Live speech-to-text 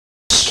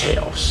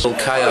chaos.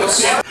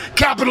 Chaos.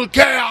 Capital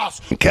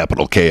Chaos!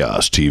 Capital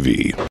Chaos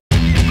TV.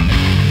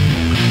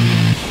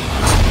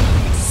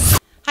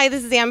 Hi,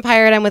 this is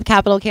Empire, and I'm with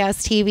Capital Chaos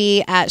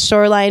TV at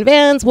Shoreline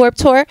Vans Warped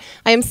Tour.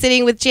 I am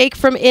sitting with Jake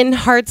from In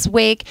Heart's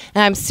Wake,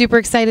 and I'm super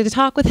excited to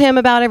talk with him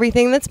about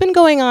everything that's been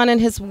going on in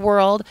his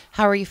world.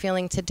 How are you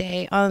feeling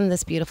today on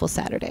this beautiful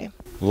Saturday?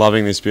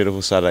 Loving this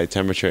beautiful Saturday.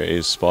 Temperature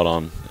is spot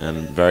on,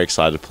 and very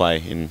excited to play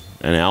in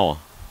an hour.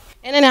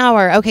 In an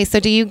hour. Okay, so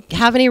do you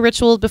have any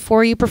rituals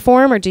before you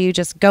perform, or do you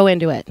just go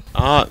into it?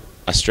 I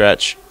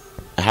stretch.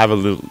 I have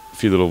a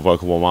few little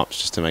vocal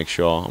warm-ups just to make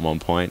sure I'm on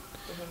point.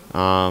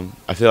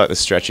 I feel like the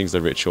stretching's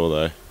the ritual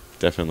though,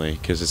 definitely,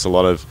 because it's a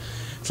lot of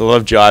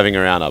jiving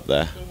around up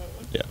there.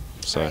 Yeah.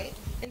 So. Right.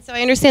 And so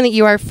I understand that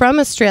you are from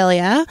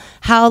Australia.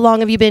 How long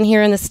have you been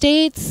here in the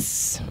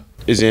States?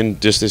 Is in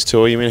just this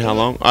tour? You mean how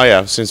long? Oh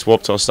yeah, since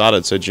Warped Tour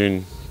started. So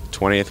June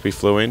 20th we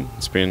flew in.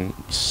 It's been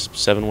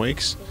 7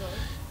 weeks.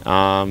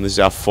 This is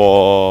our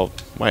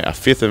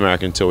fifth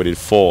American tour. We did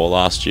 4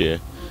 last year,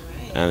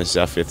 and this is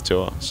our 5th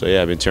tour. So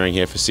yeah, I've been touring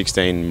here for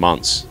 16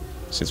 months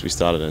since we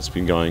started, and it's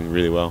been going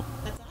really well.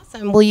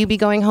 Will you be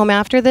going home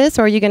after this,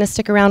 or are you going to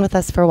stick around with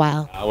us for a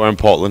while? We're in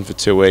Portland for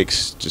 2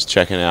 weeks, just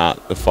checking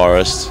out the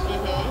forest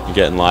and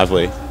getting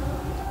lively.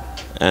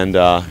 And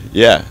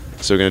yeah,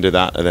 so we're going to do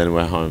that, and then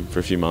we're home for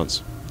a few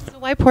months. So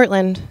why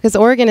Portland? Because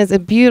Oregon is a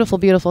beautiful,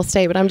 beautiful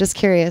state, but I'm just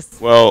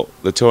curious. Well,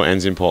 the tour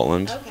ends in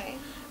Portland. Okay.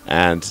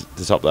 And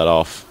to top that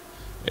off,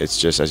 it's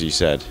just, as you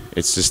said,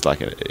 it's just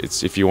like,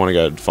 if you want to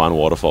go find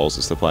waterfalls,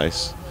 it's the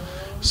place.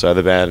 So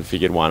the band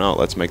figured, why not?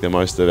 Let's make the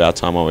most of our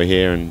time over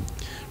here and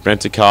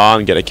rent a car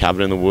and get a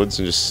cabin in the woods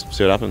and just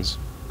see what happens.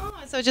 Oh,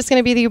 so it's just going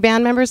to be your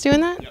band members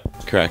doing that?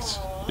 Yep. Correct.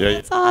 Yeah.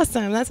 That's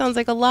awesome. That sounds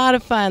like a lot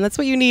of fun. That's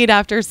what you need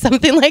after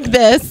something like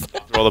this.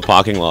 For all the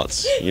parking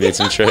lots, you need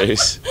some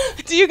trees.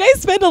 Do you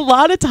guys spend a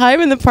lot of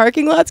time in the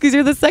parking lots? Because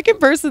you're the second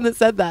person that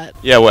said that.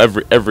 Yeah,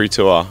 well, every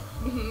tour,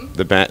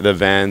 the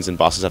vans and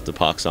buses have to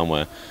park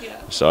somewhere. Yeah.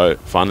 So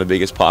find the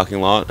biggest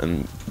parking lot,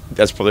 and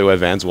that's probably where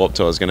Vans Warped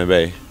Tour is going to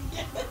be.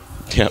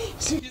 Yep.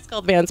 It's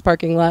called Vans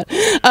Parking Lot.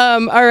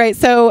 All right,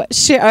 so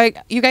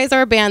you guys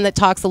are a band that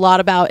talks a lot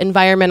about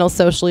environmental,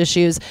 social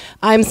issues.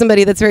 I'm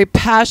somebody that's very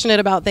passionate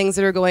about things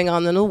that are going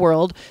on in the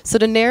world. So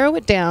to narrow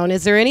it down,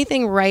 is there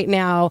anything right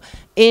now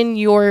in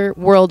your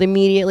world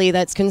immediately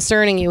that's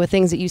concerning you with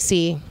things that you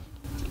see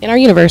in our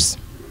universe?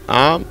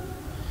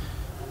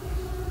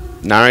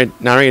 Narrowing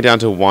it down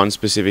to one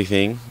specific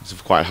thing is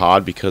quite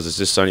hard because there's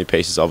just so many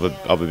pieces of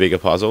a bigger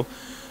puzzle.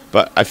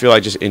 But I feel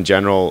like just in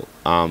general,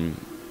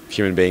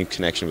 human being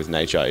connection with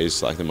nature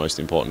is like the most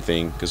important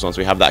thing, because once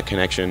we have that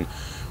connection,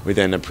 we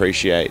then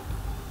appreciate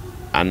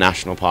our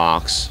national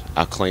parks,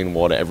 our clean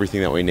water,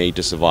 everything that we need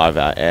to survive,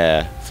 our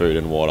air, food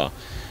and water.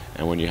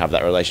 And when you have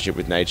that relationship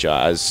with nature,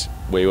 as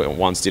we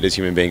once did as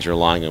human beings,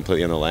 relying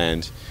completely on the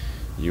land,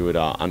 you would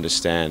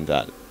understand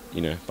that,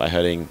 you know, by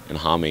hurting and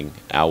harming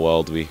our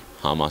world, we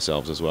harm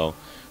ourselves as well.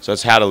 So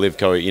it's how to live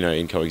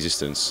in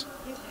coexistence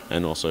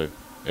and also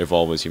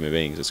evolve as human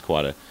beings. It's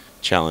quite a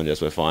challenge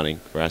as we're finding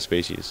for our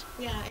species.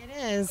 Yeah, it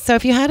is. So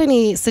if you had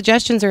any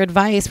suggestions or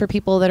advice for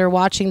people that are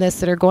watching this,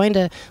 that are going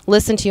to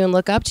listen to you and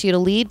look up to you, to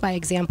lead by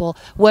example,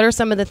 what are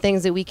some of the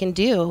things that we can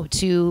do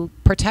to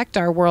protect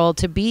our world,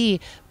 to be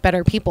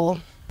better people?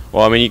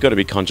 Well, I mean, you've got to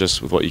be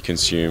conscious with what you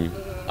consume,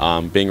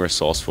 being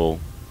resourceful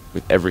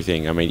with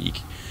everything. I mean,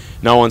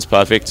 no one's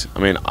perfect. I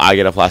mean, I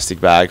get a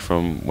plastic bag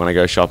from when I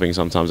go shopping.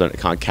 Sometimes I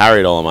can't carry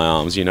it all on my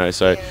arms, you know,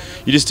 so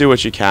you just do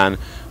what you can.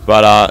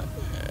 But,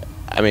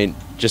 I mean,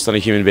 just on a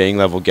human being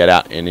level, get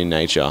out and in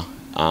nature.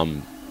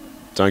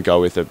 Don't go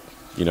with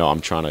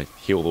I'm trying to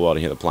heal the world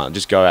and heal the planet.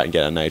 Just go out and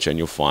get in nature, and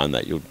you'll find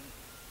that you'll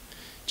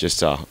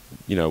just, want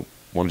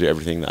to do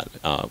everything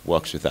that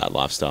works with that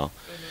lifestyle.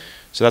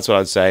 So that's what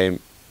I'd say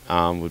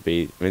would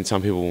be. I mean,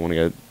 some people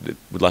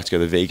would like to go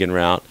the vegan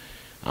route.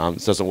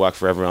 It doesn't work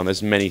for everyone.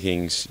 There's many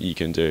things you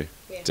can do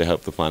to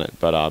help the planet,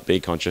 but be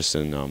conscious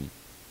and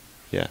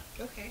yeah.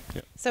 Okay.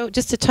 Yeah. So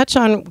just to touch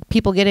on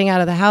people getting out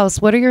of the house,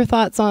 what are your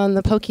thoughts on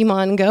the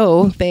Pokemon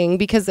Go thing?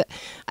 Because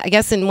I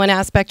guess in one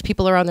aspect,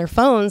 people are on their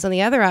phones. On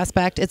the other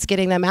aspect, it's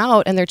getting them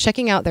out and they're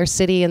checking out their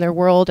city and their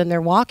world and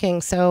they're walking.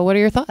 So what are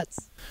your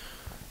thoughts?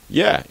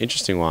 Yeah,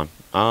 interesting one.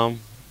 I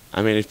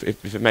mean, if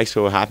it makes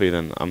people happy,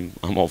 then I'm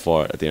all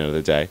for it at the end of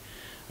the day.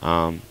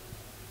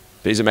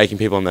 But is it making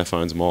people on their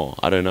phones more?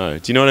 I don't know.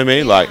 Do you know what I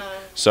mean? Yeah. Like,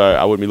 so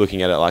I wouldn't be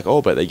looking at it like,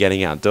 oh, but they're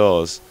getting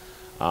outdoors.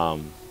 At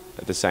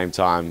the same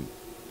time,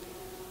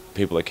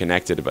 people are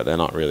connected, but they're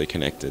not really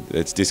connected.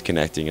 It's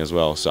disconnecting as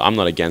well. So I'm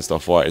not against or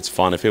for it. It's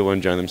fun. If people are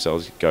enjoying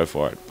themselves, go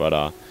for it.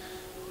 But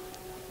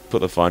put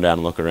the phone down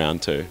and look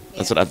around too.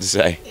 That's what I have to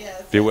say.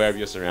 Yes. Be aware of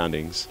your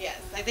surroundings. Yes,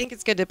 I think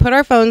it's good to put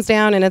our phones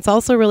down, and it's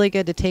also really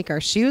good to take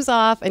our shoes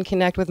off and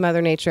connect with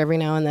Mother Nature every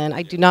now and then.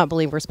 I do not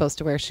believe we're supposed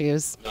to wear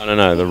shoes.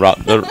 No.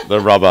 The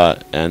rubber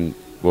and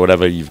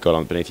whatever you've got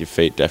on beneath your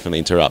feet definitely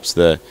interrupts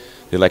the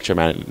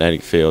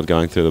electromagnetic field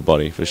going through the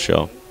body for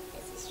sure.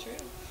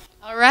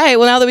 All right.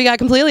 Well, now that we got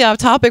completely off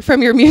topic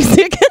from your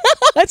music,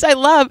 Which I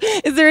love.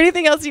 Is there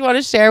anything else you want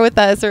to share with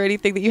us, or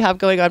anything that you have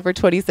going on for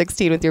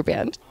 2016 with your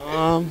band?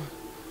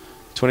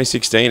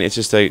 2016, it's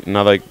just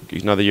another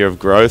year of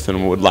growth,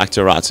 and we would like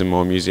to write some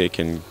more music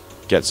and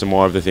get some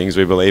more of the things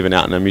we believe in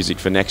out in our music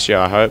for next year,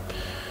 I hope.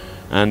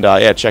 And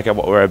yeah, check out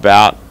what we're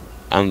about.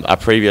 On our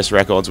previous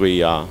records,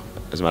 we,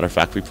 as a matter of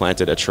fact, we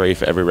planted a tree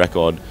for every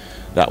record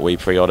that we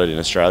pre-ordered in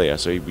Australia.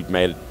 So we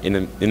made it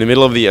in the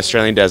middle of the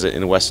Australian desert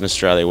in Western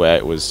Australia, where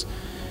it was,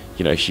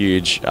 you know,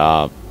 huge.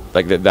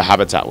 Like the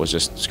habitat was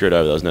just screwed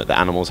over. The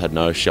animals had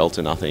no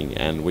shelter, nothing,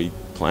 and we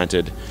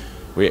planted.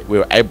 We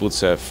were able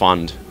to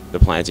fund the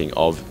planting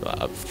of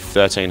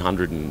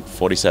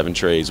 1,347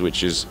 trees,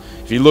 which is,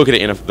 if you look at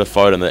it in the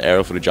photo and the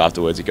aerial footage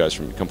afterwards, it goes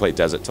from complete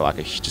desert to like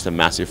just a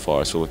massive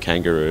forest full of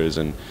kangaroos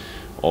and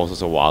all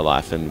sorts of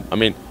wildlife. And I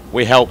mean,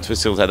 we helped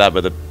facilitate that,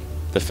 but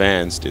the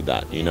fans did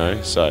that, you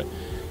know. So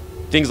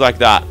things like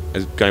that,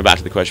 going back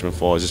to the question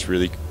before, is just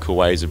really cool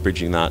ways of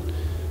bridging that.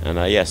 And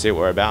yeah, see what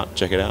we're about.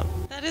 Check it out.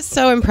 That is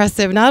so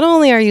impressive. Not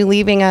only are you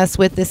leaving us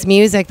with this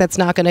music that's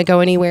not going to go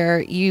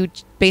anywhere, you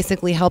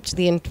basically helped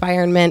the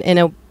environment in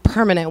a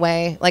permanent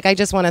way. Like, I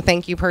just want to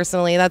thank you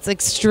personally. That's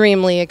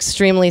extremely,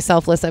 extremely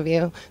selfless of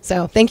you.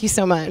 So thank you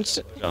so much.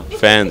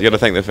 Fans, you got to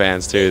thank the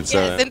fans too. It's,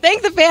 yes, and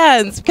thank the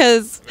fans,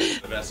 because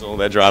the vessel,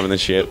 they're driving the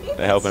ship,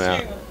 they're helping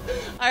out.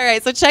 All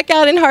right, so check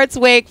out In Heart's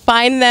Wake,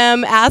 find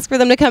them, ask for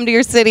them to come to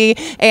your city,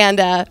 and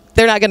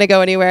they're not going to go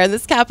anywhere.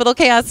 This is Capital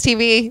Chaos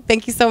TV.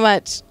 Thank you so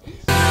much.